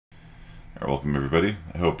Welcome everybody.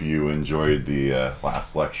 I hope you enjoyed the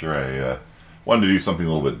last lecture. I wanted to do something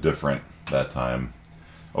a little bit different that time.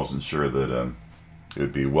 I wasn't sure that it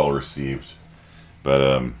would be well received, but I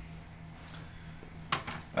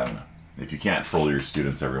don't know. If you can't troll your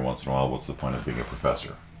students every once in a while, what's the point of being a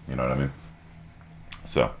professor? You know what I mean?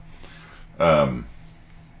 So,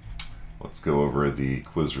 let's go over the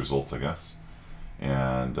quiz results, I guess,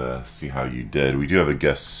 and see how you did. We do have a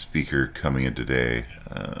guest speaker coming in today.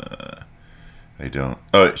 I don't...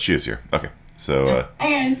 Oh, she is here. Okay. So, Hi,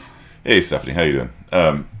 guys. Hey, Stephanie. How you doing?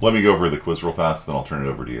 Let me go over the quiz real fast, then I'll turn it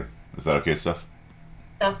over to you. Is that okay, Steph?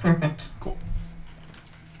 That's perfect. Cool.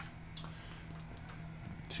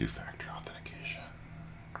 Two-factor authentication.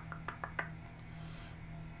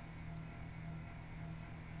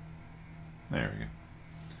 There we go.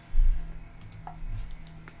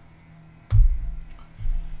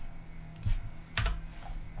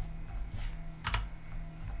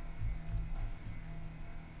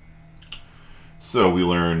 So we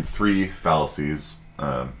learned 3 fallacies,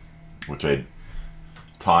 which I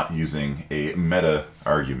taught using a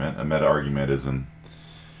meta-argument. A meta-argument is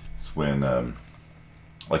when,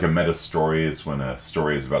 like a meta-story is when a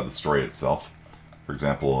story is about the story itself. For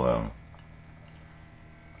example,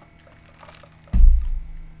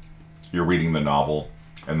 you're reading the novel,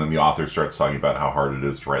 and then the author starts talking about how hard it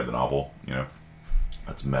is to write the novel. You know,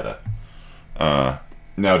 that's meta.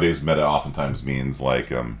 Nowadays, meta oftentimes means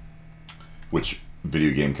like which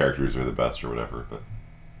video game characters are the best or whatever. But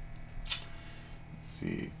let's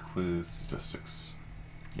see, quiz statistics.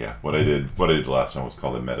 Yeah, what I did last time was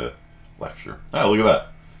called a meta lecture. Ah, look at that!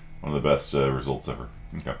 One of the best results ever.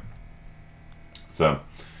 Okay. So,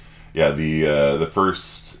 yeah, the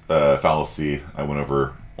first fallacy I went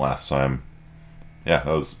over last time. Yeah,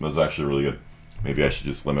 that was actually really good. Maybe I should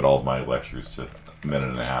just limit all of my lectures to a minute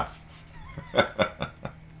and a half.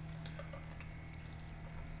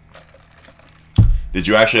 Did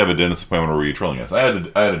you actually have a dentist appointment, or were you trolling us? I had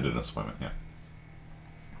a dentist appointment. Yeah.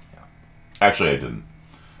 Actually, I didn't.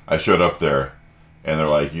 I showed up there, and they're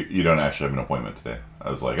like, "You don't actually have an appointment today." I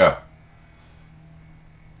was like, "Oh,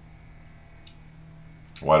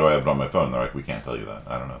 why do I have it on my phone?" They're like, "We can't tell you that."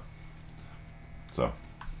 I don't know. So,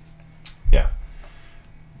 yeah.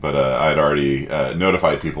 But I had already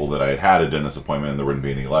notified people that I had had a dentist appointment, and there wouldn't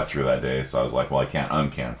be any lecture that day. So I was like, "Well, I can't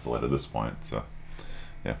uncancel it at this point." So,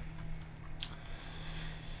 yeah.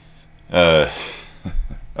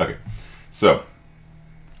 Okay, so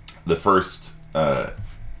the first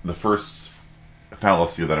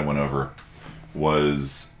fallacy that I went over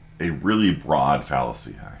was a really broad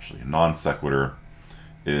fallacy. Actually, a non sequitur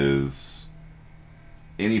is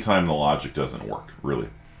anytime the logic doesn't work, really,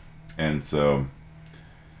 and so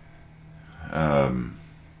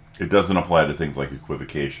it doesn't apply to things like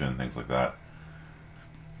equivocation, things like that,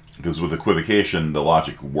 because with equivocation the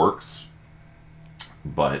logic works,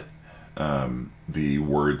 but the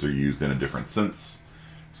words are used in a different sense,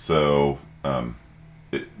 so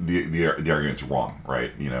the argument's wrong,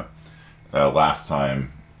 right? You know, last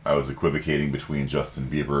time I was equivocating between Justin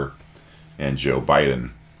Bieber and Joe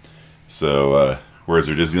Biden. So where's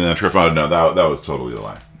their Disneyland trip? Oh no, that was totally a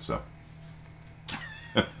lie. So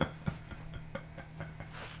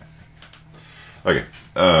okay,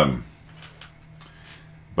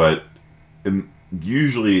 but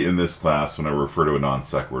usually in this class, when I refer to a non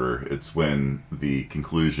sequitur, it's when the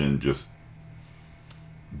conclusion just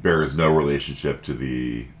bears no relationship to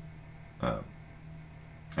the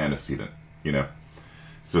antecedent, you know?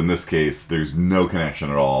 So in this case, there's no connection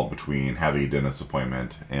at all between having a dentist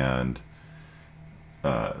appointment and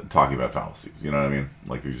talking about fallacies, you know what I mean?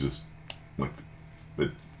 Like, there's just, like,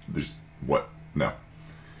 there's, what? No.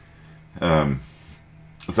 So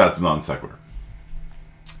that's a non sequitur.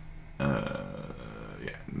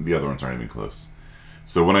 Yeah, the other ones aren't even close.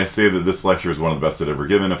 So when I say that this lecture is one of the best I've ever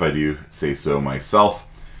given, if I do say so myself,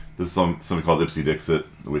 this is something called Ipsy Dixit,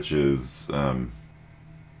 which is, I don't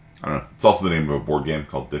know, it's also the name of a board game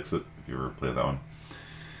called Dixit, if you ever played that one.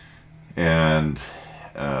 And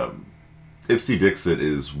Ipsy Dixit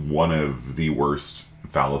is one of the worst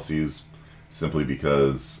fallacies, simply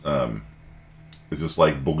because it's just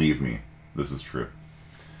like, believe me, this is true.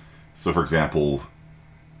 So for example,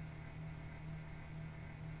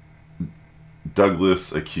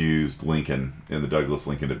 Douglas accused Lincoln in the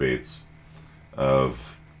Douglas-Lincoln debates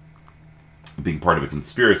of being part of a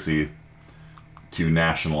conspiracy to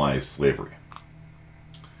nationalize slavery.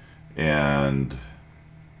 And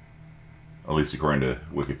at least according to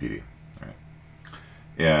Wikipedia. Right?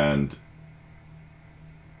 And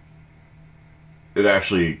it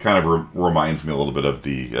actually kind of reminds me a little bit of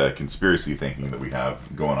the conspiracy thinking that we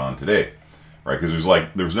have going on today, right? Because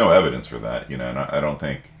there's no evidence for that, you know, and I don't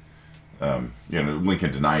think, you know,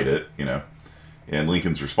 Lincoln denied it, you know, and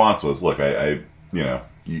Lincoln's response was, look, you know,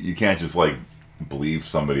 you can't just like believe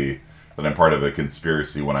somebody that I'm part of a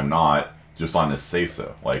conspiracy when I'm not, just on his say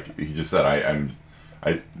so. Like he just said,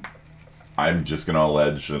 I'm just going to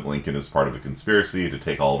allege that Lincoln is part of a conspiracy to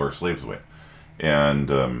take all of our slaves away, and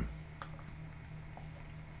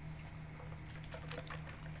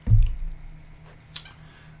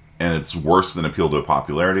it's worse than appeal to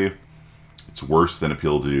popularity. It's worse than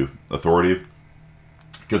appeal to authority,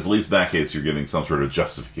 because at least in that case you're giving some sort of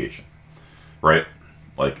justification, right?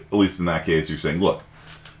 Like at least in that case you're saying, look,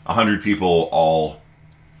 100 people all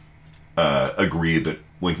agree that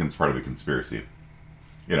Lincoln's part of a conspiracy,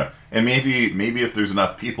 you know, and maybe if there's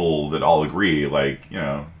enough people that all agree, like, you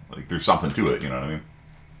know, like there's something to it, you know what I mean?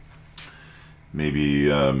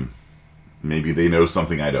 Maybe they know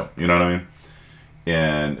something I don't, you know what I mean?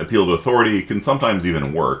 And appeal to authority can sometimes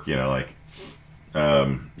even work, you know, like,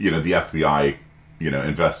 you know, the FBI, you know,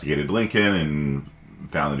 investigated Lincoln and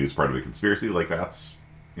found that he was part of a conspiracy. Like that's,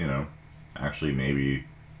 you know, actually maybe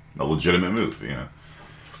a legitimate move, you know.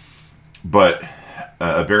 But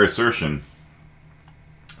a bare assertion,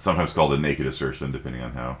 sometimes called a naked assertion, depending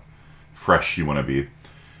on how fresh you want to be,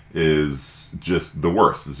 is just the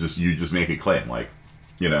worst. It's just, you just make a claim, like,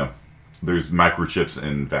 you know, there's microchips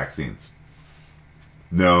in vaccines.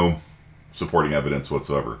 No supporting evidence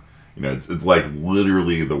whatsoever. You know, it's like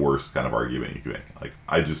literally the worst kind of argument you can make. Like,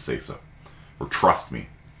 I just say so. Or trust me.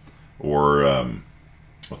 Or,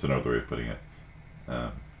 what's another way of putting it?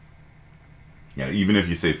 Yeah, even if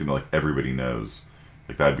you say something like everybody knows,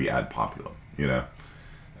 like that'd be ad populum, you know?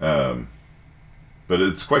 But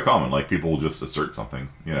it's quite common. Like, people will just assert something,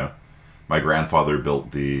 you know? My grandfather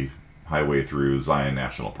built the highway through Zion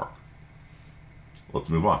National Park. Let's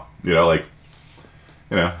move on. You know, like,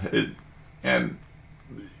 you know, and,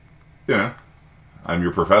 you know, I'm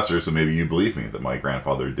your professor, so maybe you believe me that my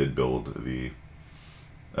grandfather did build the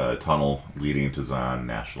tunnel leading to Zion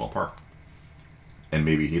National Park. And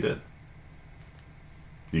maybe he did.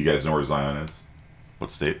 Do you guys know where Zion is? What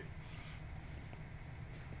state?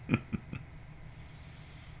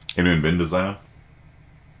 Anyone been to Zion?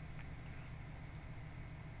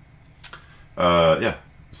 Yeah.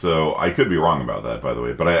 So I could be wrong about that, by the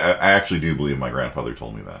way, but I actually do believe my grandfather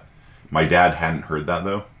told me that. My dad hadn't heard that,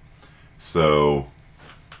 though. So,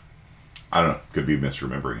 I don't know. Could be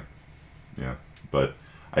misremembering it. Yeah. But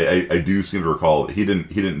I do seem to recall he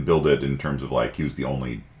didn't build it in terms of like he was the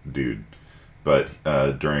only dude. But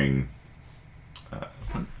during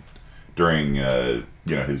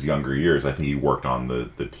you know, his younger years, I think he worked on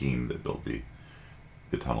the team that built the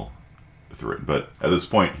tunnel through it. But at this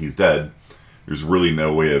point, he's dead. There's really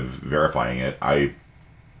no way of verifying it. I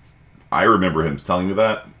remember him telling me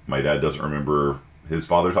that. My dad doesn't remember his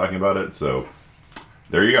father talking about it. So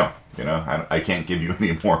there you go. You know, I can't give you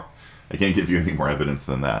any more. I can't give you any more evidence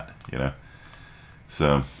than that. You know.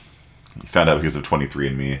 So you found out because of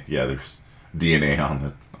 23andMe. Yeah, there's DNA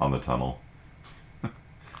on the tunnel.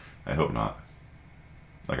 I hope not.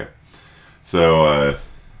 Okay. So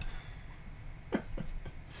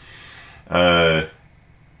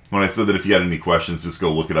when I said that if you had any questions, just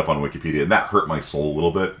go look it up on Wikipedia, and that hurt my soul a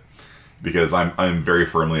little bit, because I'm very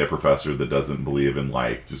firmly a professor that doesn't believe in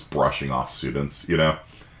like just brushing off students, you know.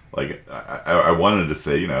 Like I wanted to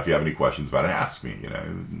say, you know, if you have any questions about it, ask me, you know,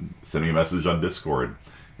 send me a message on Discord,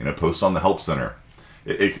 you know, post on the help center.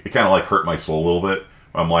 It kind of like hurt my soul a little bit.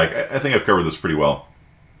 I'm like, I think I've covered this pretty well,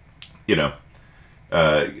 you know.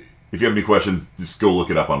 If you have any questions, just go look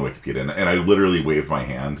it up on Wikipedia, and I literally waved my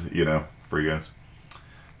hand, you know, for you guys.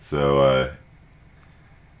 So,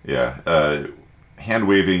 yeah, hand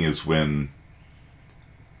waving is when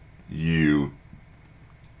you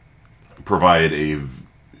provide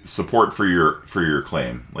support for your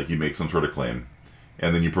claim, like you make some sort of claim,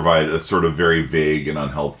 and then you provide a sort of very vague and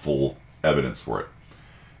unhelpful evidence for it.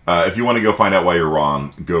 If you want to go find out why you're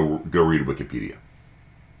wrong, go read Wikipedia,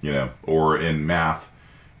 you know. Or in math,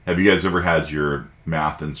 have you guys ever had your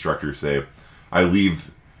math instructor say, I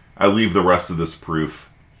leave the rest of this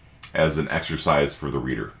proof as an exercise for the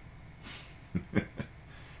reader.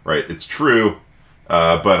 Right? It's true,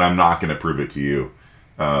 but I'm not going to prove it to you.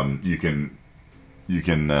 You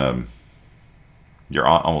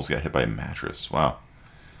almost got hit by a mattress. Wow.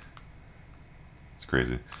 It's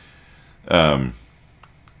crazy. Wow.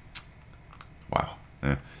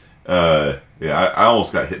 Yeah, I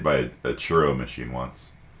almost got hit by a churro machine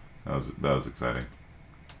once. That was exciting.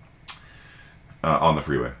 On the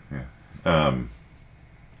freeway, yeah.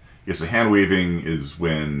 Yeah, so hand waving is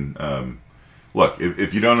when, look,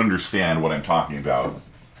 if you don't understand what I'm talking about,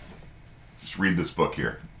 Just read this book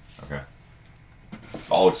here. Okay?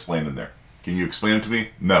 All explained in there. Can you explain it to me?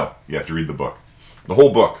 No. You have to read the book. The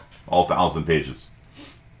whole book. All 1,000 pages.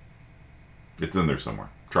 It's in there somewhere.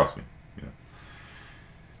 Trust me. You know.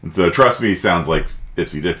 And so, trust me sounds like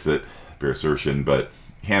Ipsy Dixit, bare assertion, but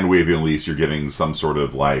hand waving at least you're giving some sort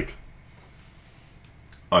of like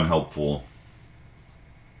unhelpful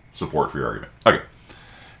support for your argument. Okay.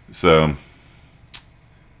 So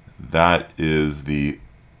that is the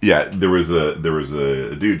there was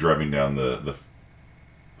a dude driving down the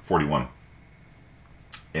 41,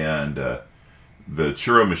 and the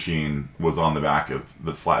churro machine was on the back of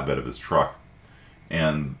the flatbed of his truck,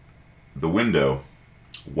 and the window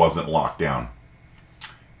wasn't locked down.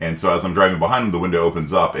 And so as I'm driving behind him, the window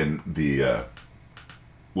opens up, and the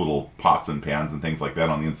little pots and pans and things like that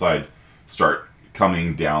on the inside start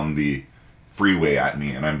coming down the freeway at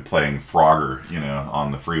me, and I'm playing Frogger, you know,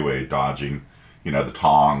 on the freeway, dodging, you know, the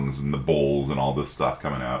tongs and the bowls and all this stuff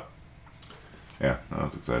coming out. Yeah, that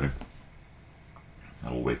was exciting.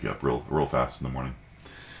 That'll wake you up real fast in the morning.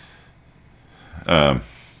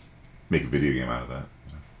 Make a video game out of that.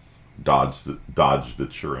 Dodge the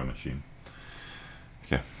churro machine.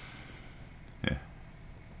 Okay. Yeah.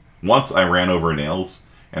 Once I ran over nails,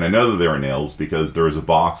 and I know that they were nails because there was a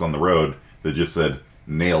box on the road that just said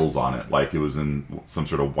nails on it, like it was in some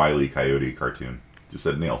sort of Wile E. Coyote cartoon. It just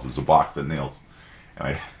said nails. It was a box that nails,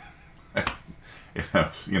 and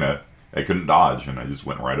you know, I couldn't dodge, and I just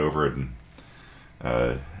went right over it, and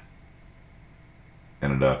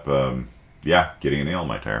ended up, getting a nail in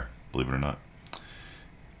my tire. Believe it or not.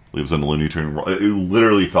 It was in the Looney Tunes. It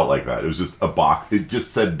literally felt like that. It was just a box. It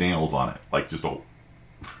just said nails on it, like just a.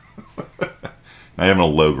 I haven't a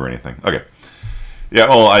logo or anything. Okay. Yeah.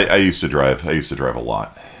 Well, I used to drive. I used to drive a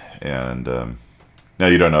lot, and now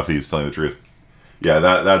you don't know if he's telling the truth. Yeah,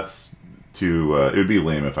 that's too. It would be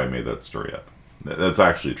lame if I made that story up. That's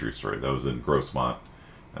actually a true story. That was in Grossmont,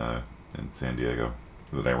 in San Diego,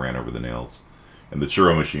 that I ran over the nails, and the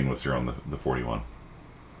churro machine was here on the 41.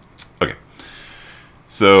 Okay.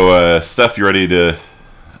 So, Steph, you ready to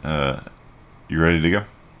go?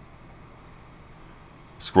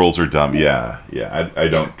 Squirrels are dumb. Yeah. I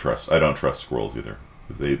don't trust squirrels either.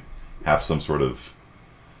 They have some sort of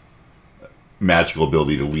magical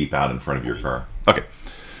ability to leap out in front of your car. Okay.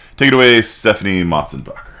 Take it away, Stephanie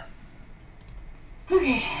Motzenbacher.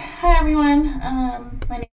 Okay. Hi, everyone.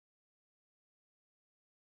 My name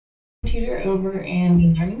is tutor over in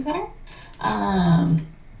the Learning Center.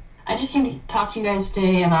 I just came to talk to you guys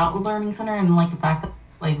today about the Learning Center and like the fact that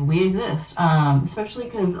like we exist, especially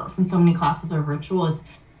because since so many classes are virtual,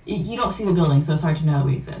 you don't see the building, so it's hard to know that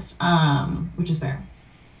we exist, which is fair.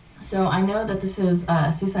 So I know that this is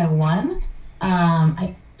CSI 1.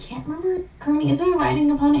 I can't remember, Kearney, is there a writing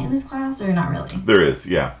component in this class or not really? There is,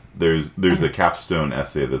 yeah. There's okay. A capstone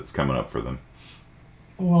essay that's coming up for them.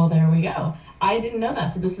 Well, there we go. I didn't know that,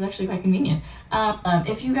 so this is actually quite convenient.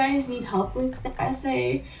 If you guys need help with the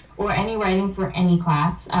essay or any writing for any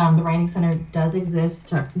class, the Writing Center does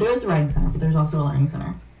exist. There is the Writing Center, but there's also a Learning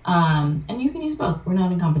Center. And you can use both. We're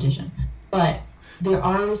not in competition. But there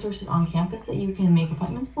are resources on campus that you can make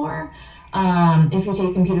appointments for. If you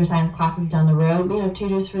take computer science classes down the road, we have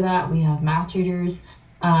tutors for that. We have math tutors.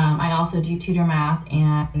 I also do tutor math,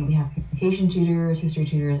 and we have communication tutors, history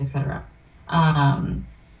tutors, etc.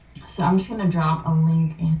 So I'm just going to drop a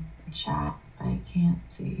link in the chat. I can't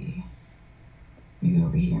see. Let me go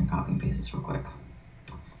over here and copy and paste this real quick.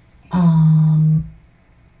 Let's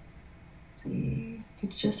see.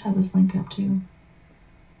 Could you just have this link up too?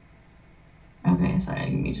 Okay,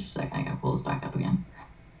 sorry, give me just a second. I gotta pull this back up again.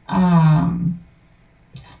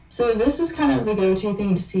 So this is kind of the go-to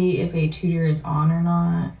thing to see if a tutor is on or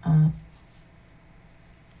not. So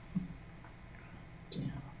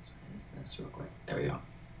is this real quick? There we go.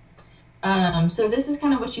 So this is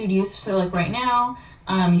kind of what you'd use. So like right now,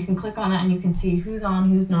 you can click on that and you can see who's on,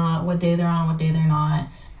 who's not, what day they're on, what day they're not.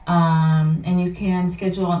 And you can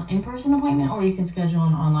schedule an in-person appointment or you can schedule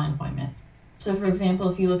an online appointment. So for example,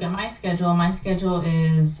 if you look at my schedule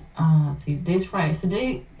is, let's see, today's Friday. So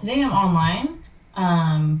today I'm online,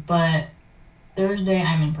 but Thursday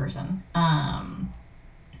I'm in person.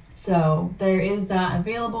 So there is that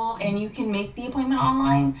available and you can make the appointment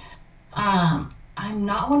online. I'm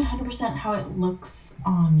not 100% how it looks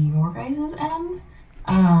on your guys' end,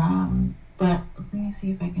 but let me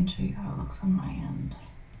see if I can show you how it looks on my end.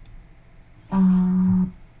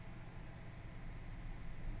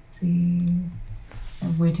 Let's see, I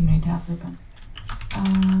have way too many tabs open.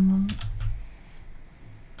 And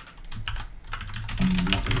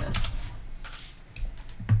I'll do this.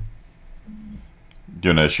 Do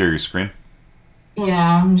you want to share your screen?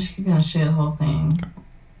 Yeah, I'm just gonna show you the whole thing.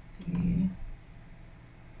 See.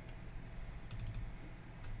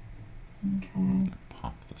 Okay.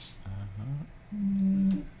 Pop this.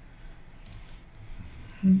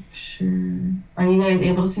 Make sure. Are you guys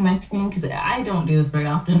able to see my screen? Because I don't do this very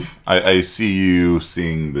often. I see you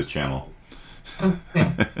seeing the channel.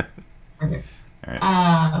 Okay. Perfect. All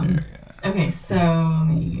right. Okay, so let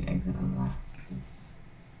me exit out of that.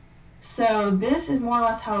 So this is more or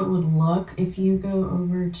less how it would look if you go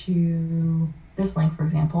over to this link, for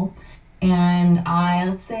example, and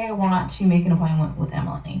let's say I want to make an appointment with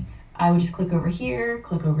Emily. I would just click over here,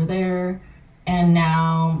 click over there, and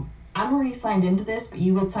now I'm already signed into this, but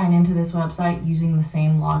you would sign into this website using the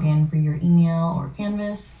same login for your email or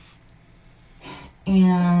Canvas.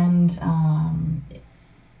 And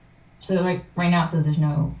so like right now it says there's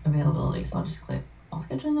no availability, so I'll just click all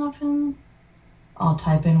scheduling options. I'll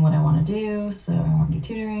type in what I want to do, so I want to do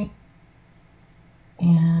tutoring,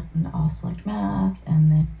 and I'll select math,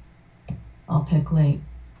 and then I'll pick like,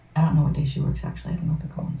 I don't know what day she works actually, I think I'll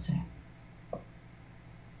pick a Wednesday.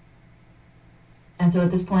 And so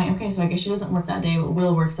at this point, okay, so I guess she doesn't work that day, but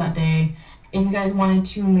Will works that day. If you guys wanted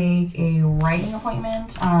to make a writing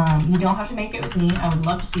appointment, you don't have to make it with me. I would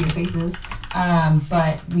love to see your faces,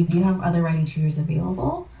 but we do have other writing tutors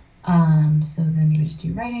available. So then you would just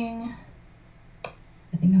do writing.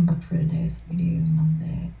 I think I'm booked for today, so we do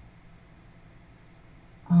Monday.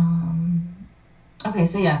 Okay,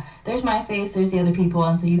 so yeah, there's my face, there's the other people,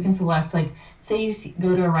 and so you can select, like, say you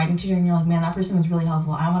go to a writing tutor and you're like, man, that person was really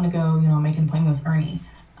helpful. I want to go, make an appointment with Ernie.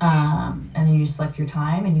 And then you just select your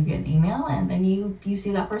time and you get an email, and then you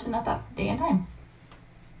see that person at that day and time.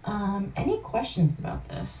 Any questions about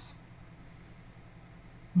this?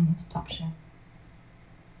 Let's stop share.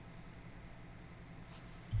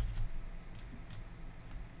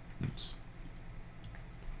 Oops.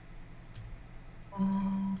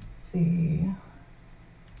 Let's see.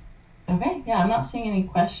 Okay, yeah, I'm not seeing any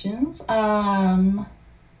questions. So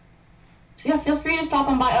yeah, feel free to stop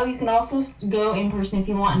on by. Oh, you can also go in person if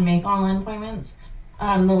you want and make online appointments.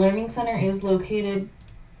 The Learning Center is located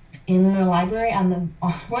in the library, and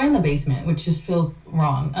we're in the basement, which just feels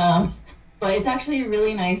wrong. But it's actually a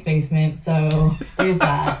really nice basement, so there's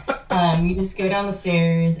that. You just go down the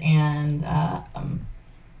stairs and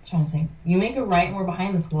trying to think. You make a right and we're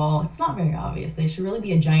behind this wall. It's not very obvious. There should really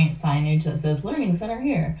be a giant signage that says Learning Center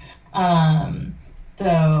here.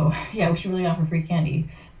 So yeah, we should really offer free candy.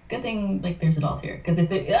 Good thing like there's adults here, because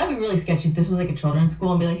that'd be really sketchy if this was like a children's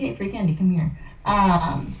school and be like, hey, free candy, come here.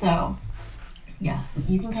 So yeah,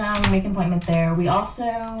 you can come make an appointment there. We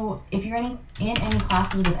also, if you're in any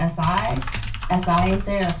classes with SI is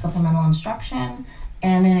there. That's supplemental instruction.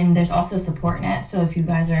 And then there's also support net. So if you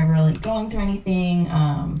guys are ever like going through anything,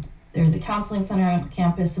 there's the counseling center on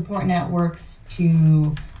campus. Support net works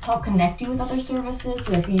to help connect you with other services.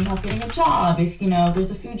 So if you need help getting a job, if there's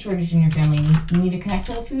a food shortage in your family, you need to connect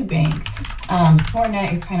to the food bank. Support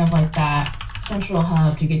net is kind of like that central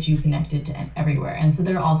hub to get you connected to everywhere. And so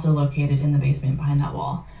they're also located in the basement behind that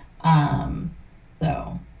wall.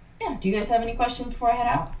 So yeah, do you guys have any questions before I head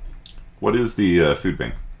out? What is the food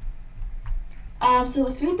bank? So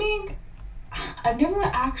the food bank, I've never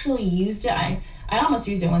actually used it. I almost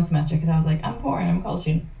used it one semester because I was like, I'm poor and I'm a college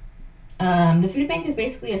student. The food bank is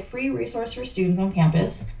basically a free resource for students on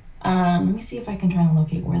campus. Let me see if I can try to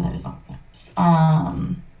locate where that is on campus.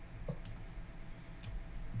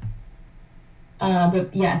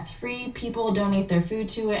 But yeah, it's free. People donate their food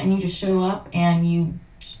to it, and you just show up and you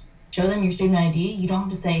show them your student ID. You don't have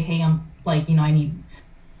to say, hey, I'm like, I need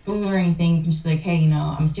food or anything. You can just be like, hey,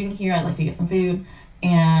 I'm a student here, I'd like to get some food,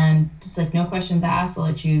 and just like no questions asked, they'll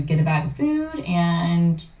let you get a bag of food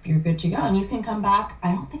and you're good to go, and you can come back.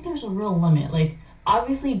 I don't think there's a real limit. Like,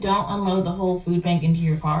 obviously don't unload the whole food bank into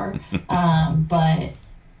your car, but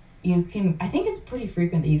you can. I think it's pretty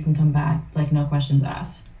frequent that you can come back, like no questions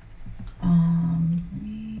asked. Let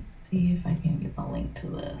me see if I can get the link to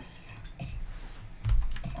this.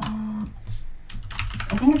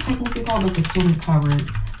 I think it's technically called like the student cupboard,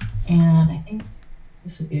 and I think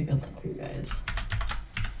this would be a good link for you guys.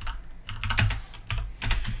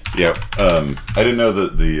 Yeah, I didn't know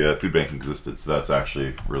that the food bank existed, so that's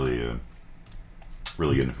actually really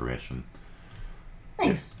good information.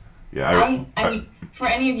 Nice. Yeah, I mean, for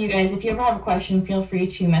any of you guys, if you ever have a question, feel free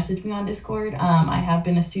to message me on Discord. I have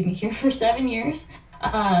been a student here for 7 years,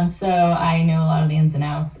 so I know a lot of the ins and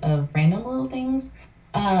outs of random little things.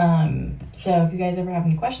 So if you guys ever have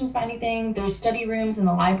any questions about anything, there's study rooms in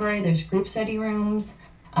the library. There's group study rooms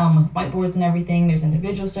with whiteboards and everything. There's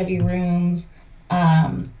individual study rooms.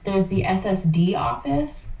 There's the SSD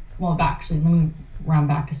office. Well, actually, let me run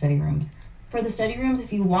back to study rooms. For the study rooms,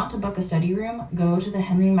 if you want to book a study room, go to the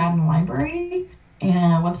Henry Madden Library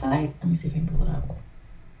and website. Let me see if I can pull it up.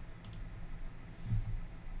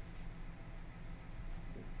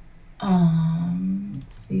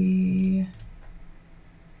 Let's see.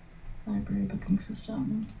 Library booking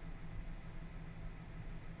system.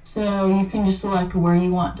 So you can just select where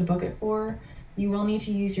you want to book it for. You will need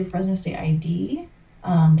to use your Fresno State ID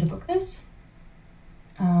to book this.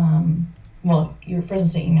 Well, your Fresno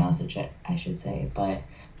State email, I should say. But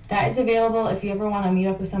that is available if you ever want to meet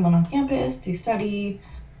up with someone on campus to study.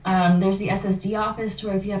 There's the SSD office to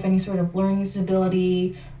where if you have any sort of learning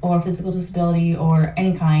disability or physical disability or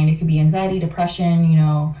any kind, it could be anxiety, depression, you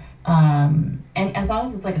know, and as long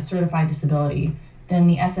as it's like a certified disability, then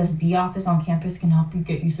the SSD office on campus can help you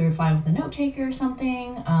get you certified with a note taker or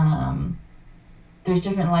something. There's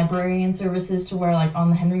different librarian services to where, like on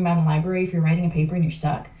the Henry Madden Library, if you're writing a paper and you're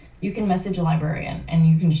stuck, you can message a librarian and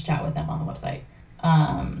you can just chat with them on the website.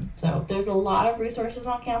 So there's a lot of resources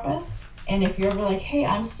on campus. And if you're ever like, hey,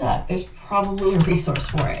 I'm stuck, there's probably a resource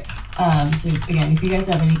for it. So again, if you guys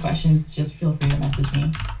have any questions, just feel free to message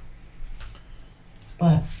me.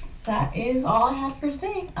 But that is all I had for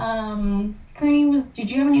today. Kareem,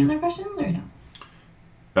 did you have any other questions or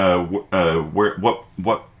no?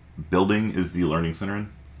 What building is the Learning Center in?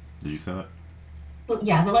 Did you say that? Well,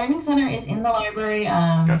 yeah, the Learning Center is in the library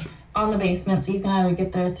Gotcha. on the basement, so you can either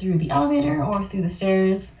get there through the elevator or through the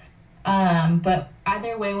stairs. But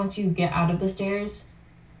either way, once you get out of the stairs,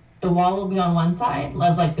 the wall will be on one side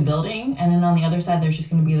of like the building, and then on the other side there's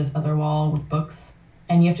just going to be this other wall with books,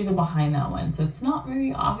 and you have to go behind that one. So it's not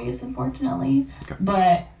very obvious, unfortunately. Okay.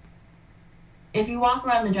 But if you walk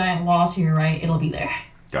around the giant wall to your right, it'll be there.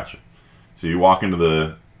 Gotcha. So you walk into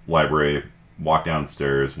the library, walk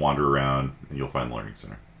downstairs, wander around, and you'll find the Learning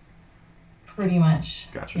Center. Pretty much.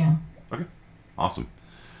 Gotcha. Yeah. Okay. Awesome.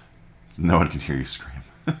 No one can hear you scream.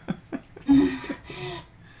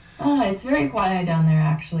 It's very quiet down there,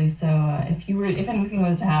 actually. So if anything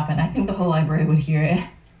was to happen, I think the whole library would hear it.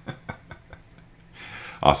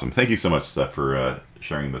 Awesome. Thank you so much, Steph, for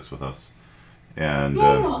sharing this with us. And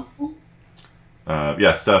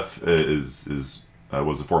yeah, Steph was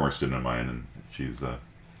a former student of mine, and she's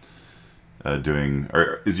doing.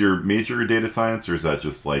 Is your major data science, or is that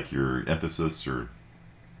just like your emphasis, or?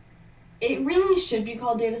 It really should be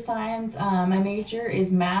called data science. My major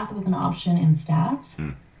is math with an option in stats.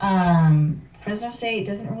 Fresno State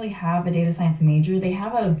doesn't really have a data science major. They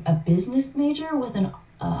have a business major with an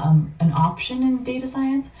option in data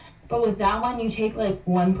science. But with that one, you take like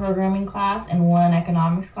one programming class and one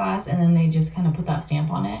economics class, and then they just kind of put that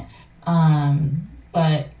stamp on it.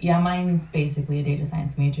 But yeah, mine's basically a data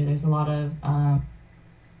science major. There's a lot of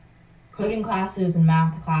coding classes and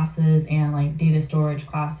math classes and like data storage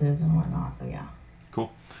classes and whatnot. So yeah.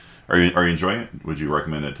 Cool. Are you enjoying it? Would you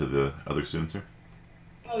recommend it to the other students here?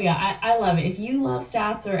 Oh yeah, I love it. If you love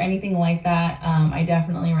stats or anything like that, I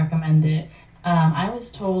definitely recommend it. I was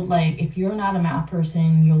told like if you're not a math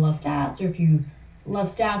person, you'll love stats, or if you love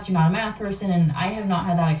stats, you're not a math person, and I have not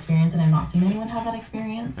had that experience, and I've not seen anyone have that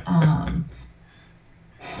experience.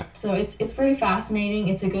 So it's very fascinating.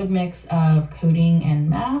 It's a good mix of coding and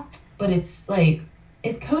math, but it's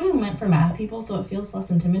coding meant for math people, so it feels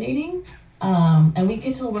less intimidating. And we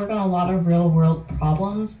get to work on a lot of real world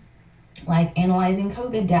problems, like analyzing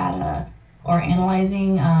COVID data or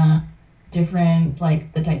analyzing different,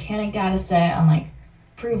 like the Titanic data set on like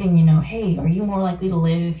proving, hey, are you more likely to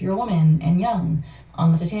live if you're a woman and young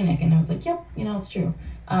on the Titanic? And it was like, yep, it's true.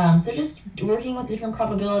 So just working with different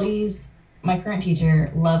probabilities. My current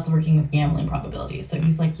teacher loves working with gambling probabilities. So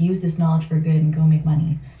he's like, use this knowledge for good and go make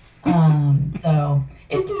money. So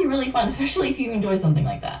it can be really fun, especially if you enjoy something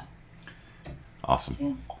like that. Awesome.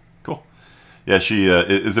 Yeah. Cool. Yeah, she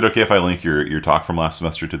is it okay if I link your talk from last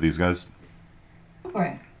semester to these guys? Go for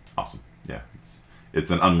it. Awesome. Yeah,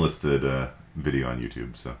 it's an unlisted video on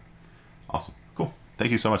YouTube, so awesome. Cool.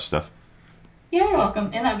 Thank you so much, Steph. You're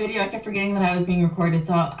welcome. In that video, I kept forgetting that I was being recorded,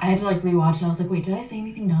 so I had to like rewatch it. I was like, wait, did I say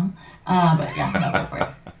anything dumb? But yeah, no, go for it.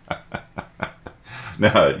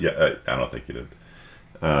 No, yeah, I don't think you did.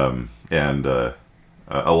 And a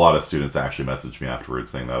lot of students actually messaged me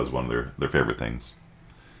afterwards saying that was one of their favorite things,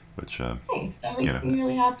 which thanks. That makes me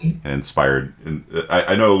really happy. And inspired. And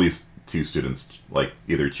I know at least 2 students like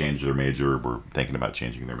either changed their major or were thinking about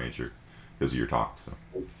changing their major because of your talk. So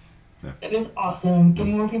yeah. It is awesome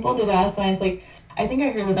getting more people into data science. Like I think I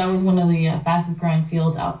heard that was one of the fastest growing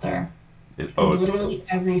fields out there. Literally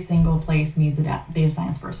every single place needs a data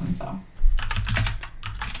science person. So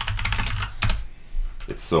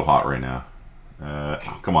it's so hot right now.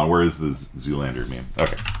 Come on, where is the Zoolander meme?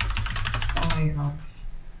 Okay. Oh my gosh.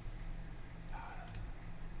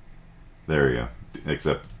 There you go.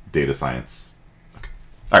 Except data science. Okay.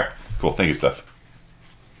 All right. Cool. Thank you, Steph.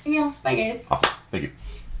 Yeah. Bye, guys. Awesome. Thank you.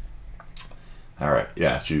 All right.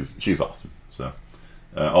 Yeah, she's awesome. So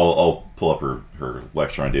I'll pull up her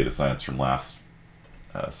lecture on data science from last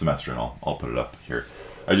semester, and I'll put it up here.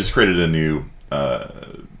 I just created a new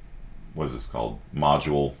what is this called,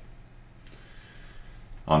 module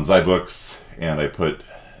on Zybooks, and I put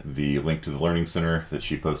the link to the Learning Center that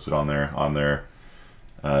she posted on there.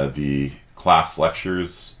 The class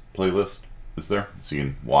lectures playlist is there, so you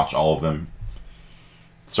can watch all of them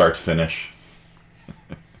start to finish.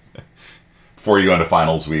 Before you go into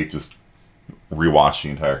finals week, just rewatch the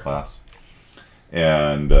entire class.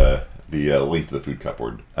 And the link to the food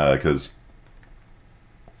cupboard, because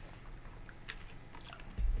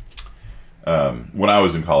when I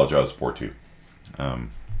was in college, I was poor too.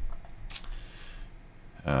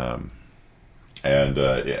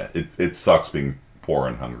 Yeah, it sucks being poor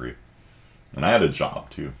and hungry. And I had a job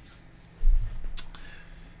too.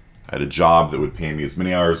 I had a job that would pay me as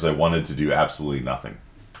many hours as I wanted to do absolutely nothing.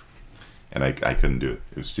 And I couldn't do it.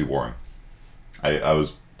 It was too boring. I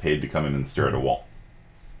was paid to come in and stare at a wall.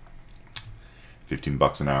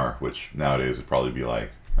 $15 an hour, which nowadays would probably be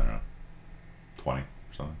like, I don't know, 20 or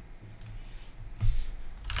something.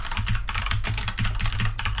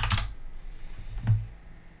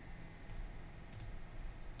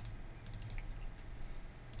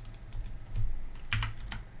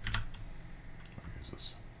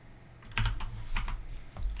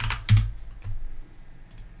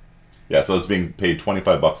 Yeah, so I was being paid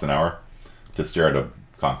 $25 an hour to stare at a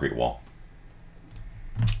concrete wall.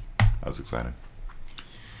 That was exciting.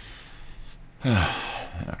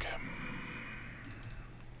 Okay.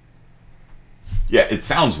 Yeah, it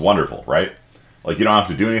sounds wonderful, right? Like, you don't have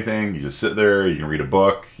to do anything. You just sit there. You can read a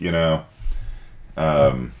book, you know.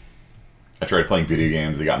 I tried playing video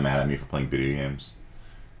games. They got mad at me for playing video games.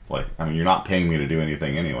 It's like, I mean, you're not paying me to do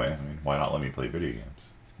anything anyway. I mean, why not let me play video games?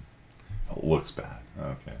 It looks bad.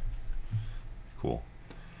 Okay. Cool.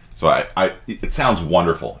 So it sounds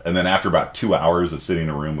wonderful. And then after about 2 hours of sitting in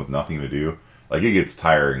a room with nothing to do, like, it gets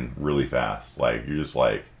tiring really fast. Like, you're just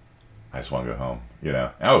like, I just want to go home, you know.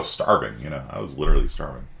 And I was starving, you know. I was literally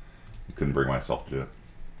starving. I couldn't bring myself to do it.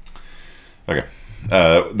 Okay.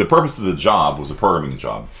 The purpose of the job was a programming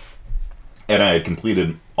job. And I had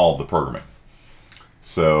completed all of the programming.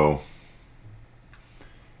 So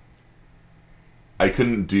I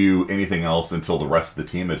couldn't do anything else until the rest of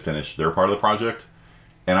the team had finished their part of the project.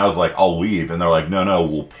 And I was like, I'll leave. And they're like, no,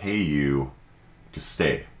 we'll pay you to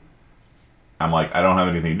stay. I'm like, I don't have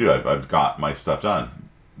anything to do. I've got my stuff done.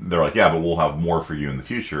 They're like, yeah, but we'll have more for you in the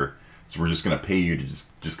future. So we're just going to pay you to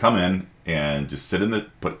just come in and just sit in the,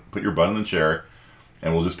 put your butt in the chair,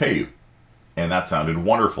 and we'll just pay you. And that sounded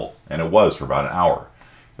wonderful. And it was for about an hour.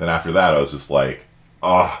 Then after that, I was just like,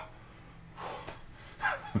 oh.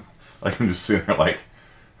 Like, I'm just sitting there like,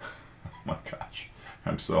 oh my gosh,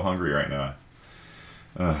 I'm so hungry right now.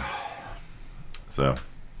 So,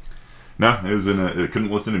 no, it was it couldn't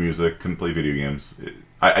listen to music, couldn't play video games.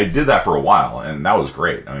 I did that for a while, and that was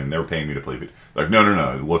great. I mean, they were paying me to play video. Like,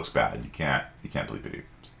 no, it looks bad. You can't play video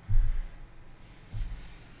games.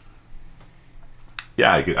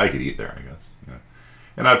 Yeah, I could eat there, I guess. You know?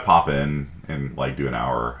 And I'd pop in and like do an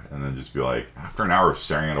hour, and then just be like, after an hour of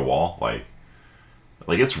staring at a wall, like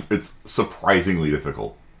it's surprisingly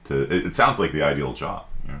difficult to. It sounds like the ideal job,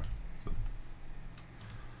 you know.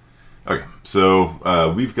 Okay,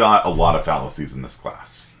 so we've got a lot of fallacies in this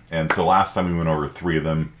class. And so last time we went over 3 of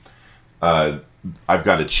them. I've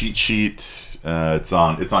got a cheat sheet. It's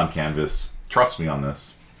on Canvas. Trust me on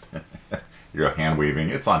this. You're hand waving.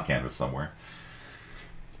 It's on Canvas somewhere.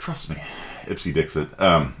 Trust me. Ipsy Dixit.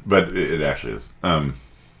 But it actually is.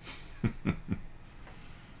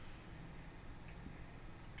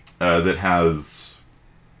 That has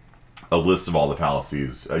a list of all the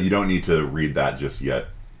fallacies. You don't need to read that just yet.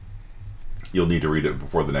 You'll need to read it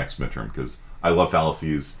before the next midterm, because I love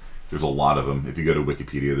fallacies. There's a lot of them. If you go to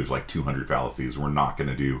Wikipedia, there's like 200 fallacies. We're not going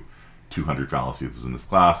to do 200 fallacies in this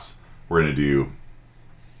class. We're going to do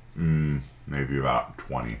maybe about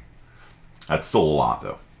 20. That's still a lot,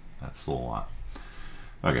 though. That's still a lot.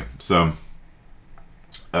 Okay, so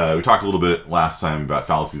we talked a little bit last time about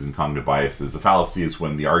fallacies and cognitive biases. A fallacy is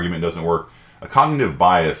when the argument doesn't work. A cognitive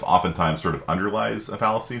bias oftentimes sort of underlies a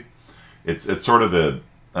fallacy. It's sort of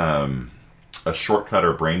a shortcut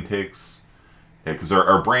our brain takes, because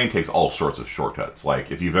our brain takes all sorts of shortcuts.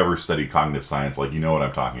 Like, if you've ever studied cognitive science, like, you know what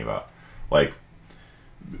I'm talking about. Like,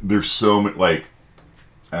 there's so many, like,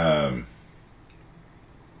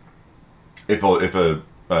 if a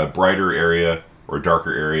brighter area or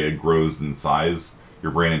darker area grows in size,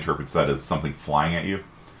 your brain interprets that as something flying at you.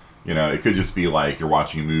 You know, it could just be like you're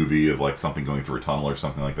watching a movie of like something going through a tunnel or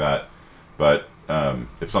something like that. But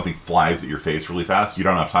if something flies at your face really fast, you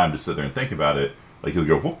don't have time to sit there and think about it. Like you'll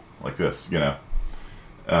go whoop, like this, you know.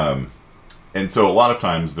 And so a lot of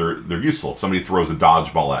times they're useful. If somebody throws a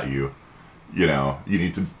dodgeball at you, you know, you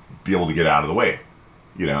need to be able to get out of the way,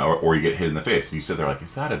 you know, or you get hit in the face. And you sit there like,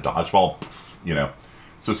 is that a dodgeball? You know.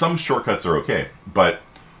 So some shortcuts are okay, but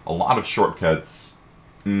a lot of shortcuts,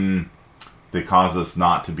 they cause us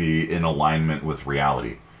not to be in alignment with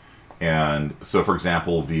reality. And so, for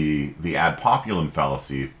example, the ad populum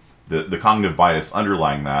fallacy, the cognitive bias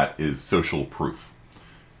underlying that is social proof.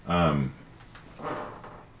 I don't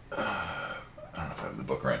know if I have the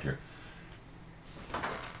book right here.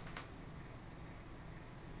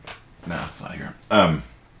 No, it's not here.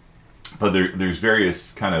 But there's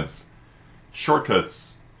various kind of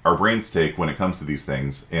shortcuts our brains take when it comes to these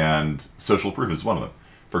things, and social proof is one of them.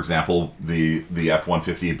 For example, the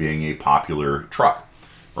F-150 being a popular truck,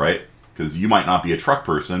 right? Because you might not be a truck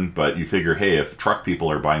person, but you figure, hey, if truck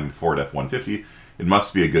people are buying the Ford F-150, it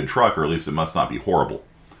must be a good truck, or at least it must not be horrible,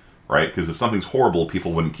 right? Because if something's horrible,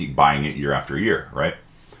 people wouldn't keep buying it year after year, right?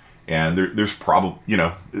 And there's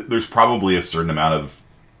probably a certain amount of,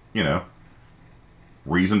 you know,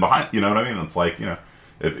 reason behind, you know what I mean? It's like, you know,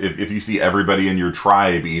 if you see everybody in your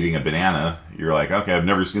tribe eating a banana, you're like, okay, I've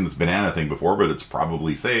never seen this banana thing before, but it's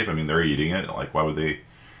probably safe. I mean, they're eating it. Like, why would they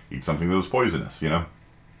eat something that was poisonous, you know?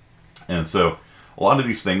 And so a lot of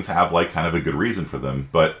these things have like kind of a good reason for them,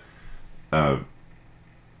 but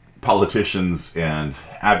politicians and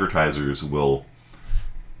advertisers will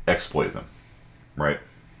exploit them, right?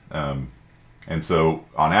 And so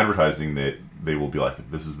on advertising, they will be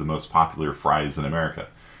like, this is the most popular fries in America.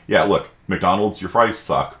 Yeah, look, McDonald's, your fries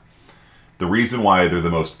suck. The reason why they're the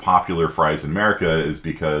most popular fries in America is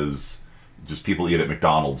because just people eat at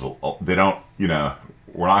McDonald's. They don't, you know,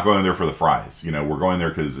 we're not going there for the fries. You know, we're going there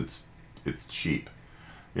because it's cheap.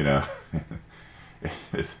 You know,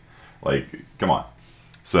 it's like, come on.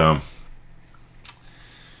 So,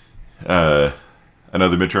 another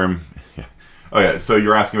midterm. Yeah. Oh yeah. So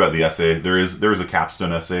you're asking about the essay. There is a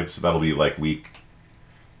capstone essay. So that'll be like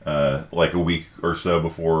like a week or so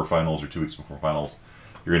before finals or 2 weeks before finals.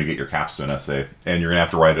 You're going to get your capstone essay, and you're going to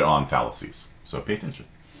have to write it on fallacies. So pay attention.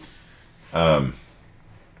 Yeah,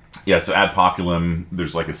 so ad populum,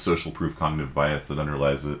 there's like a social proof cognitive bias that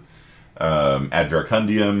underlies it. Ad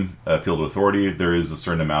verecundium, appeal to authority, there is a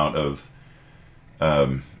certain amount of,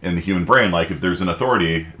 in the human brain, like if there's an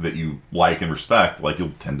authority that you like and respect, like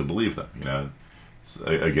you'll tend to believe them, you know. So,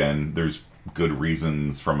 again, there's good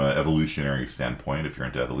reasons from an evolutionary standpoint, if you're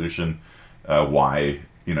into evolution, why,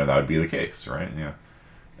 you know, that would be the case, right? You know,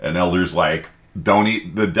 an elder's like, don't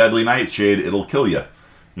eat the deadly nightshade, it'll kill you,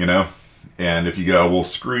 you know. And if you go, well,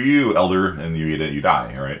 screw you, elder, and you eat it, you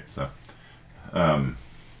die, right? So,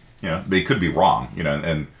 you know, they could be wrong, you know,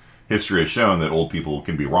 and history has shown that old people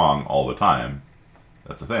can be wrong all the time.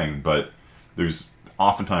 That's a thing, but there's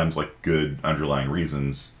oftentimes like good underlying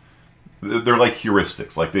reasons. They're like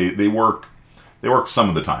heuristics, like they work some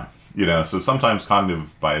of the time, you know. So sometimes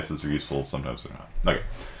cognitive biases are useful, sometimes they're not. Okay,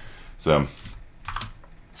 so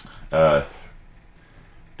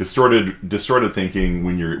distorted thinking,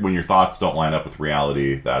 when your thoughts don't line up with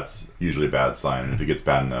reality, that's usually a bad sign. And if it gets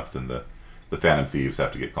bad enough, then the phantom thieves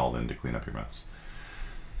have to get called in to clean up your mess.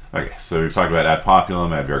 Okay, so we've talked about ad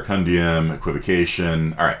populum, ad verecundium,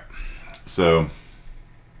 equivocation. All right, so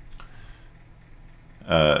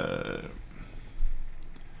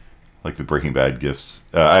like the Breaking Bad gifs.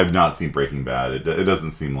 I have not seen Breaking Bad. It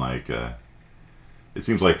doesn't seem like it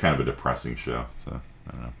seems like kind of a depressing show. So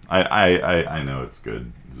I don't know. I know it's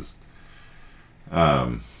good. It's just yeah,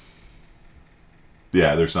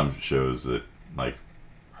 there's some shows that like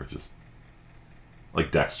are just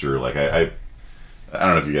like Dexter. Like I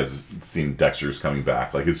don't know if you guys have seen Dexter's Coming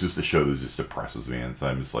Back. Like, it's just a show that just depresses me, and so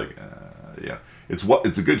I'm just like, yeah, it's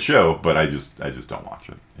a good show, but I just don't watch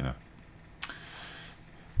it. You know.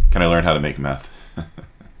 Can I learn how to make meth?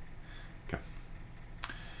 Okay.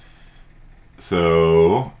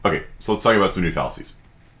 So let's talk about some new fallacies.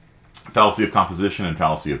 Fallacy of composition and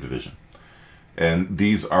fallacy of division, and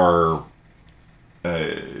these are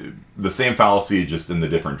the same fallacy, just in the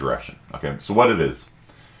different direction. Okay, so what it is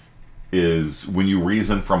when you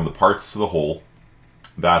reason from the parts to the whole,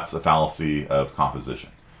 that's a fallacy of composition.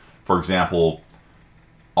 For example,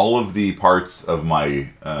 all of the parts of my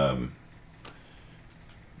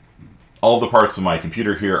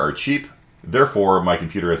computer here are cheap, therefore my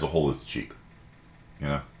computer as a whole is cheap. You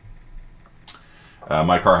know,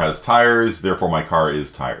 my car has tires, therefore my car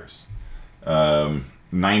is tires.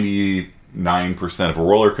 90 9% of a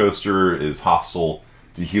roller coaster is hostile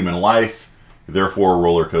to human life, therefore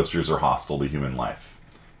roller coasters are hostile to human life,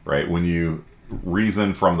 right? When you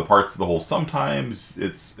reason from the parts of the whole, sometimes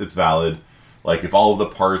it's valid. Like if all of the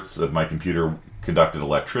parts of my computer conducted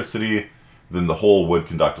electricity, then the whole would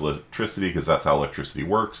conduct electricity because that's how electricity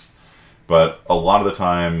works. But a lot of the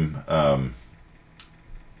time,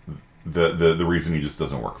 the reasoning just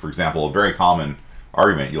doesn't work. For example, a very common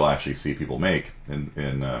argument you'll actually see people make in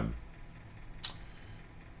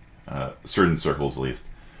certain circles, at least,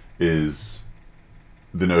 is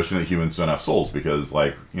the notion that humans don't have souls because,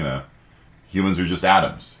 like, you know, humans are just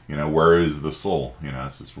atoms. You know, where is the soul? You know,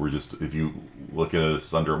 it's just, we're just, if you look at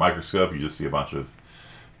us under a microscope, you just see a bunch of,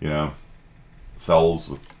 you know, cells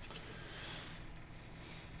with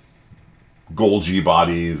Golgi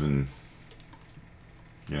bodies and,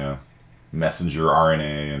 you know, messenger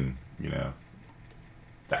RNA and, you know,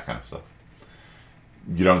 that kind of stuff.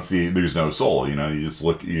 You don't see, there's no soul, you know, you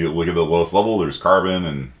look at the lowest level, there's carbon,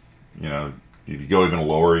 and, you know, if you go even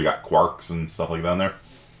lower, you got quarks and stuff like that in there.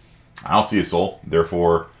 I don't see a soul.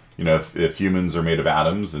 Therefore, you know, if humans are made of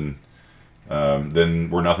atoms, and then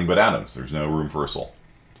we're nothing but atoms. There's no room for a soul.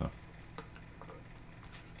 So,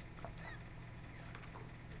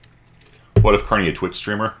 what if Carney a Twitch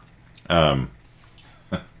streamer? I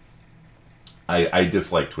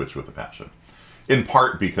dislike Twitch with a passion. In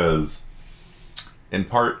part because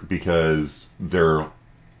their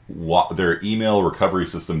email recovery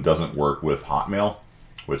system doesn't work with Hotmail,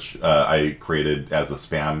 which I created as a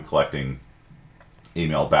spam collecting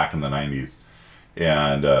email back in the 90s.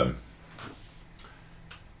 And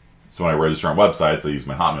so when I register on websites, I use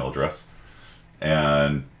my Hotmail address.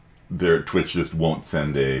 And their Twitch just won't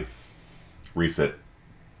send a reset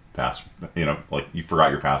password. You know, like you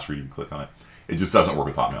forgot your password, you can click on it. It just doesn't work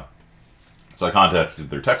with Hotmail. So I contacted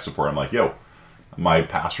their tech support. I'm like, yo, my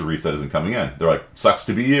password reset isn't coming in. They're like, sucks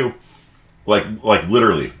to be you. Like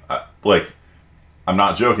literally, like, I'm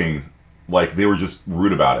not joking. Like, they were just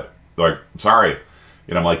rude about it. They're like, sorry.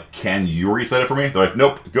 And I'm like, can you reset it for me? They're like,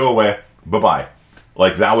 nope, go away. Bye-bye.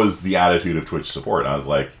 Like, that was the attitude of Twitch support. And I was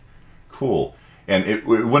like, cool. And it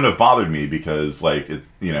wouldn't have bothered me because, like,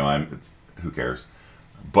 it's, you know, who cares?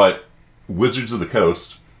 But Wizards of the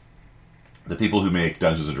Coast, the people who make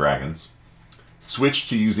Dungeons & Dragons, switched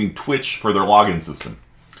to using Twitch for their login system.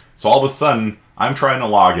 So all of a sudden, I'm trying to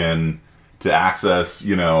log in to access,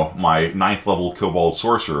 you know, my 9th level Kobold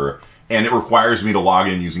Sorcerer, and it requires me to log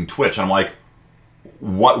in using Twitch. I'm like,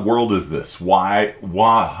 what world is this? Why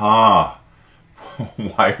are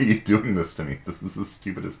you doing this to me? This is the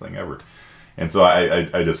stupidest thing ever. And so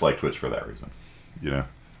I dislike Twitch for that reason, you know.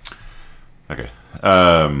 Okay.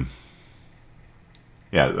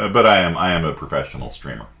 Yeah, but I am a professional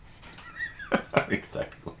streamer. I mean,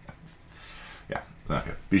 technically. Yeah,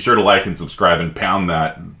 okay. Be sure to like and subscribe and pound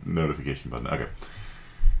that notification button. Okay.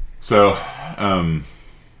 So,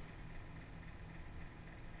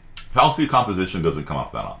 fallacy of composition doesn't come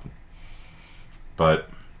up that often. But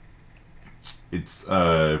it's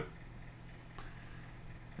the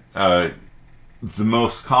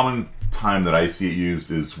most common time that I see it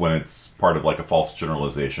used is when it's part of like a false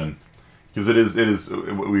generalization. Because it is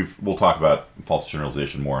we'll talk about false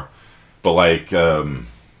generalization more. But like,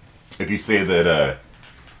 if you say that,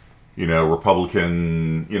 you know,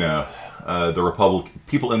 Republican, you know,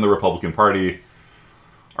 people in the Republican Party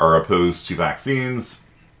are opposed to vaccines,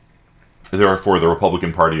 therefore the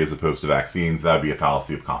Republican Party is opposed to vaccines, that would be a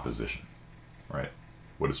fallacy of composition, right?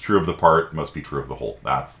 What is true of the part must be true of the whole.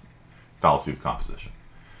 That's fallacy of composition.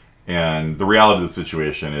 And the reality of the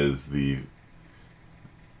situation is the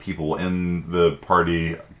people in the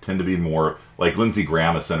party tend to be more like Lindsey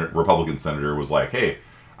Graham, a Republican senator, was like, "Hey,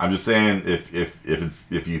 I'm just saying, if you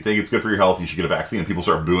think it's good for your health, you should get a vaccine." And people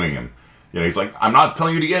start booing him. You know, he's like, "I'm not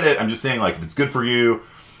telling you to get it. I'm just saying, like, if it's good for you,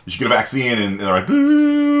 you should get a vaccine." And they're like,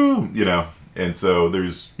 "Boo!" You know. And so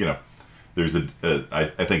there's I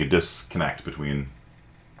think a disconnect between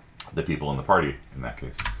the people in the party in that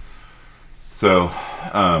case. So,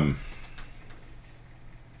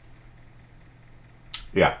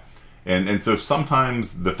 yeah. And so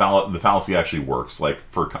sometimes the fallacy actually works. Like,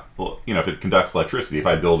 for, you know, if it conducts electricity, if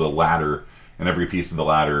I build a ladder and every piece of the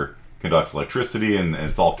ladder conducts electricity and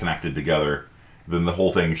it's all connected together, then the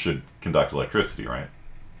whole thing should conduct electricity, right?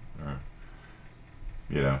 Or,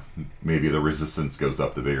 you know, maybe the resistance goes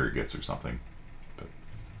up the bigger it gets or something. But,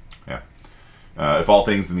 yeah. If all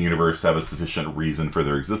things in the universe have a sufficient reason for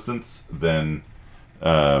their existence, then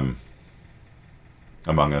Among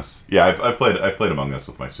Us. Yeah, I've played Among Us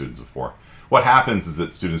with my students before. What happens is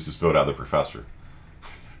that students just vote out the professor.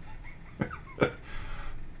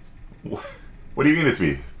 What do you mean it's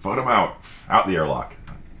me? Vote him out. Out the airlock.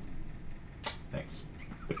 Thanks.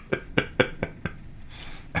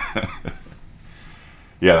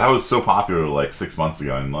 Yeah, that was so popular like 6 months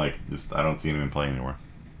ago, and like just I don't see anyone playing anymore.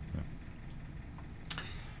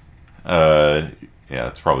 Yeah,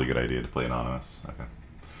 it's probably a good idea to play anonymous. Okay.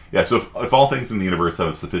 Yeah, so if all things in the universe have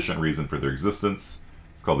a sufficient reason for their existence,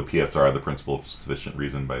 it's called the PSR, the Principle of Sufficient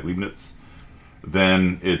Reason by Leibniz,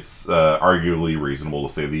 then it's arguably reasonable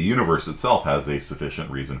to say the universe itself has a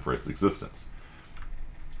sufficient reason for its existence.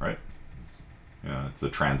 Right? It's a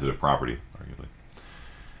transitive property, arguably.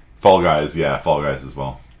 Fall Guys, yeah, Fall Guys as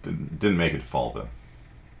well. Didn't make it to fall, though.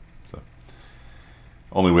 So,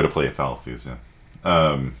 only way to play it, Fallacies, yeah.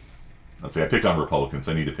 Let's see, I picked on Republicans,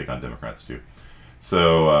 I need to pick on Democrats, too.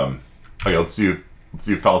 So, okay, let's do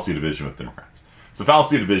fallacy division with Democrats. So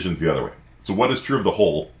fallacy division is the other way. So what is true of the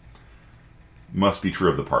whole must be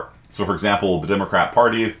true of the part. So for example, the Democrat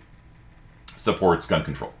Party supports gun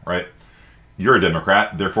control, right? You're a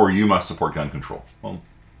Democrat, therefore you must support gun control. Well,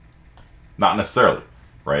 not necessarily,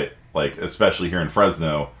 right? Like, especially here in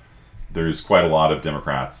Fresno, there's quite a lot of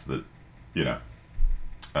Democrats that,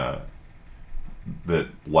 that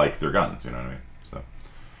like their guns, you know what I mean?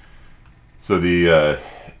 So the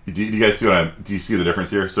do you guys see do you see the difference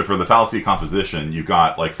here? So for the fallacy composition, you've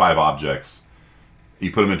got like 5 objects.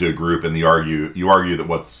 You put them into a group, and you argue that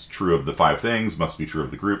what's true of the 5 things must be true of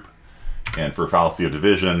the group. And for fallacy of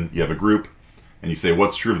division, you have a group, and you say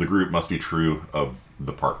what's true of the group must be true of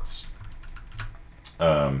the parts.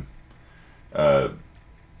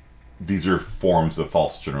 These are forms of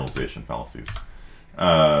false generalization fallacies.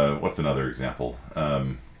 What's another example?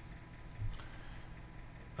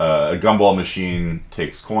 A gumball machine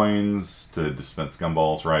takes coins to dispense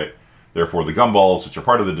gumballs, right? Therefore, the gumballs, which are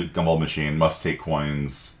part of the gumball machine, must take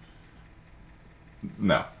coins.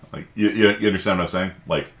 No. Like, you understand what I'm saying?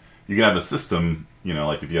 Like, you can have a system,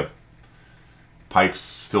 like if you have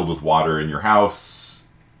pipes filled with water in your house,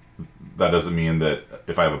 that doesn't mean that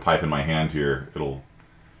if I have a pipe in my hand here, it'll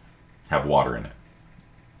have water in it.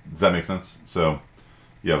 Does that make sense? So,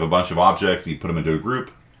 you have a bunch of objects, you put them into a group.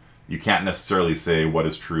 You can't necessarily say what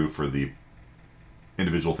is true for the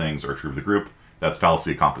individual things or true of the group. That's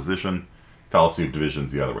fallacy of composition. Fallacy of division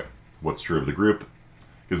is the other way. What's true of the group?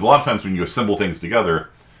 Because a lot of times when you assemble things together,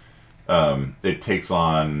 it takes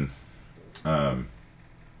on, the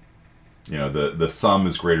sum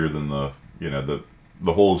is greater than the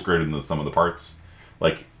whole is greater than the sum of the parts.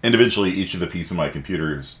 Like, individually, each of the pieces of my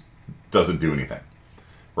computers doesn't do anything,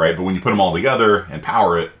 right? But when you put them all together and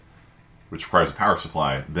power it, which requires a power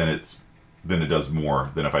supply, then it does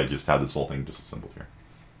more than if I just had this whole thing disassembled here.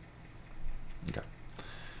 Okay.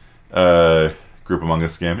 Group Among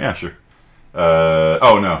Us game? Yeah, sure.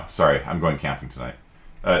 Oh no, sorry, I'm going camping tonight.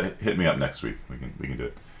 Hit me up next week. We can do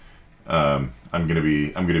it. I'm gonna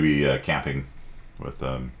be camping with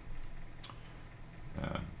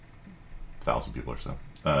 1,000 people or so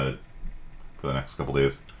for the next couple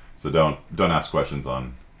days. So don't ask questions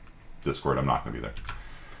on Discord. I'm not gonna be there.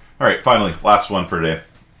 All right, finally, last one for today.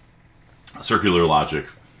 Circular logic.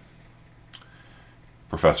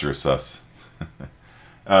 Professor is sus.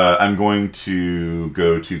 I'm going to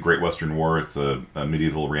go to Great Western War. It's a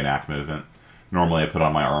medieval reenactment event. Normally I put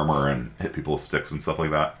on my armor and hit people with sticks and stuff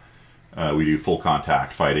like that. We do full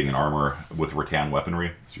contact fighting in armor with rattan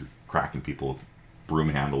weaponry. So you're cracking people with broom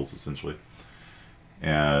handles, essentially.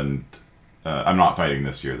 And I'm not fighting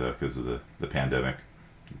this year, though, because of the pandemic.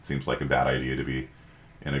 It seems like a bad idea to be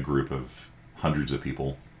in a group of hundreds of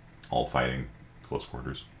people all fighting close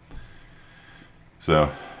quarters.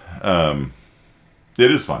 So,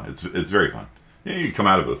 it is fun. It's very fun. Yeah, you come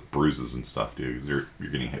out of it with bruises and stuff, dude, because you're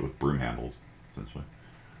getting hit with broom handles, essentially.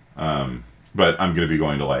 But I'm going to be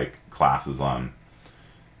going to, like, classes on...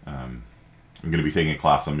 I'm going to be taking a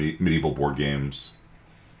class on medieval board games.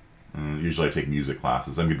 Usually I take music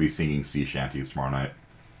classes. I'm going to be singing sea shanties tomorrow night.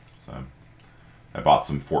 So, I bought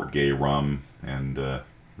some Fort Gay rum, and we're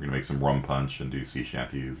going to make some rum punch and do sea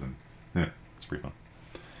shanties, and yeah, it's pretty fun.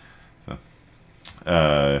 So,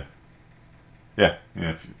 yeah,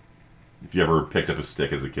 if you ever picked up a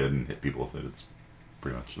stick as a kid and hit people with it, it's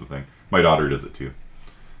pretty much the thing. My daughter does it too.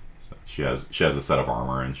 So she has a set of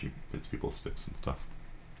armor, and she hits people with sticks and stuff.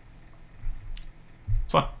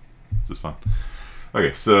 It's fun. It's just fun.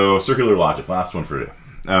 Okay, so circular logic, last one for today.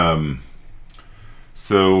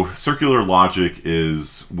 So circular logic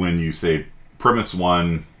is when you say premise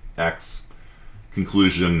 1, X,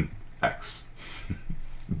 conclusion, X.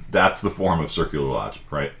 That's the form of circular logic,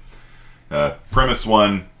 right? Premise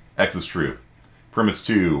 1, X is true. Premise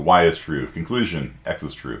 2, Y is true. Conclusion, X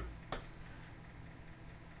is true.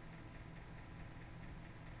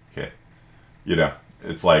 Okay.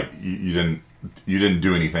 it's like you didn't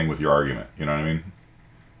do anything with your argument. You know what I mean?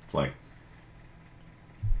 It's like,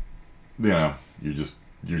 you know, you're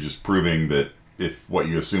just proving that if what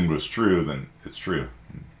you assumed was true, then it's true.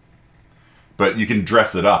 But you can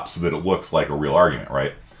dress it up so that it looks like a real argument,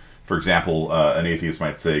 right? For example, an atheist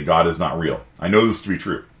might say, God is not real. I know this to be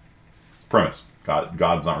true. Premise: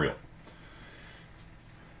 God's not real.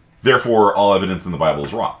 Therefore, all evidence in the Bible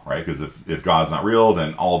is wrong, right? Because if God's not real,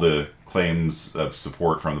 then all the claims of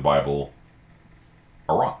support from the Bible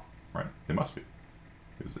are wrong, right? They must be.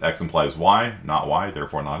 Because X implies Y, not Y,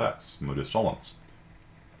 therefore not X. Modus tollens.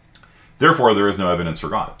 Therefore, there is no evidence for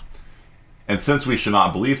God. And since we should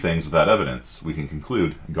not believe things without evidence, we can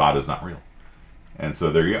conclude God is not real. And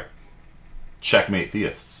so there you go. Checkmate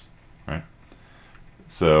theists, right?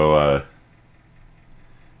 So,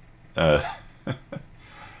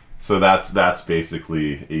 so that's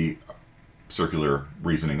basically a circular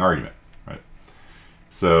reasoning argument, right?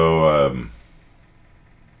 So,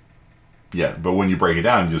 yeah, but when you break it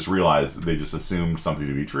down, you just realize they just assumed something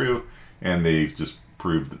to be true, and they just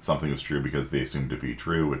proved that something was true because they assumed it to be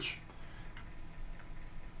true, which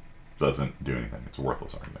doesn't do anything. It's a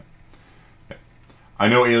worthless argument. Okay. I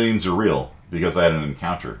know aliens are real because I had an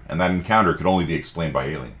encounter, and that encounter could only be explained by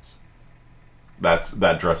aliens.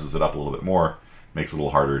 That dresses it up a little bit more, makes it a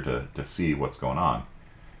little harder to see what's going on.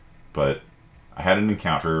 But I had an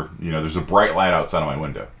encounter. You know, there's a bright light outside of my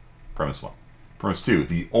window. Premise 1. Premise 2,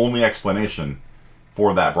 the only explanation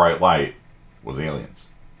for that bright light was aliens.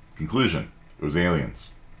 Conclusion, it was aliens.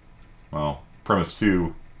 Well, premise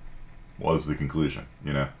 2 was the conclusion,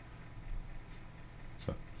 you know?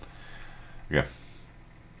 So, okay.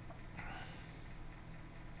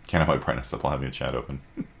 Can't have my brightness up while having a chat open.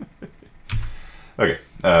 Okay,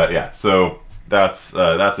 yeah, so that's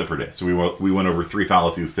it for today. So we went over 3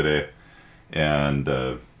 fallacies today, and,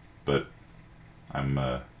 but I'm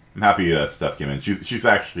happy Steph came in. She's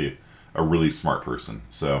actually a really smart person,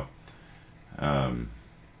 so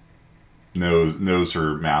knows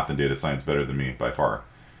her math and data science better than me by far.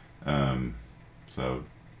 So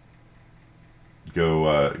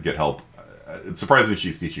go get help. It's surprising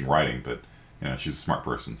she's teaching writing, but you know, she's a smart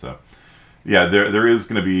person. So yeah, there is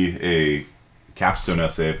going to be a capstone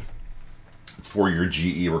essay. It's for your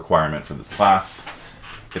GE requirement for this class.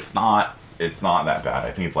 It's not that bad.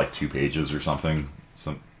 I think it's like 2 pages or something.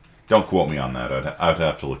 Don't quote me on that. I'd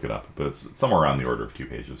have to look it up, but it's somewhere around the order of 2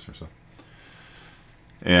 pages or so.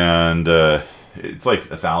 And it's like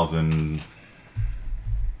 1,000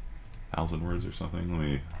 words or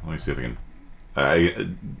something. Let me see if I can.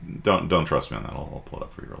 Don't trust me on that. I'll pull it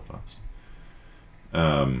up for you real fast.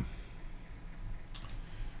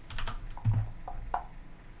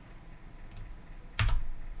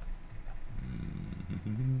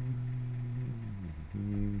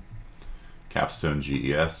 Capstone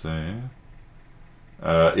GE essay.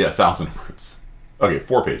 Yeah, 1,000 words. Okay,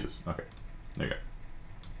 4 pages. Okay, there you go.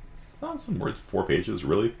 1,000 words, 4 pages,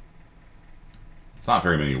 really? It's not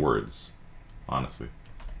very many words, honestly.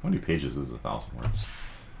 How many pages is 1,000 words?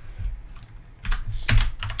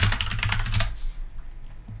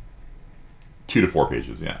 Two to 4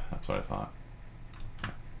 pages, yeah, that's what I thought.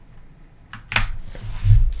 Okay.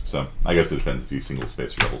 So, I guess it depends if you single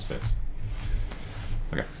space or double space.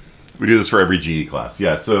 Okay. We do this for every GE class.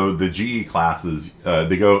 Yeah, so the GE classes,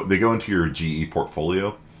 they go into your GE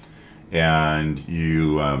portfolio, and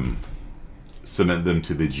you submit them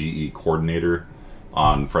to the GE coordinator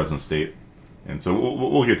on Fresno State. And so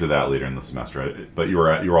we'll get to that later in the semester. But you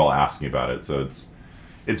were all asking about it. So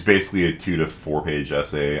it's basically a 2 to 4 page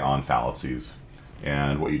essay on fallacies.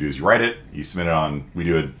 And what you do is you write it, you submit it on. We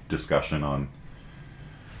do a discussion on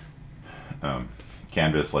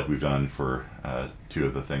Canvas, like we've done for 2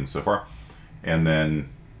 of the things so far, and then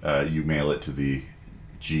you mail it to the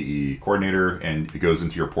GE coordinator, and it goes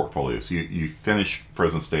into your portfolio. So you finish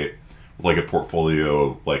Fresno State with like a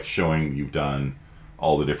portfolio, like showing you've done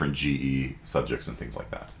all the different GE subjects and things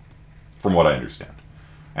like that. From what I understand,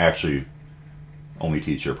 I actually only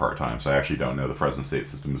teach here part-time, so I actually don't know the Fresno State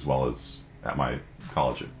system as well as at my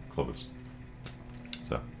college at Clovis.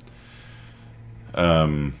 So,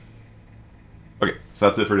 okay, so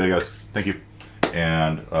that's it for today, guys. Thank you.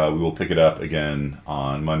 And we will pick it up again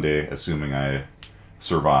on Monday, assuming I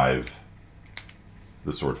survive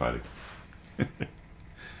the sword fighting.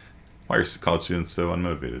 Why are college students so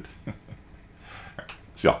unmotivated? All right,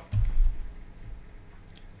 see y'all.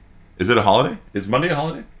 Is it a holiday? Is Monday a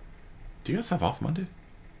holiday? Do you guys have off Monday?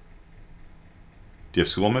 Do you have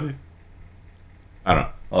school on Monday? I don't know.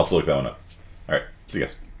 I'll have to look that one up. All right, see you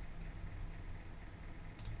guys.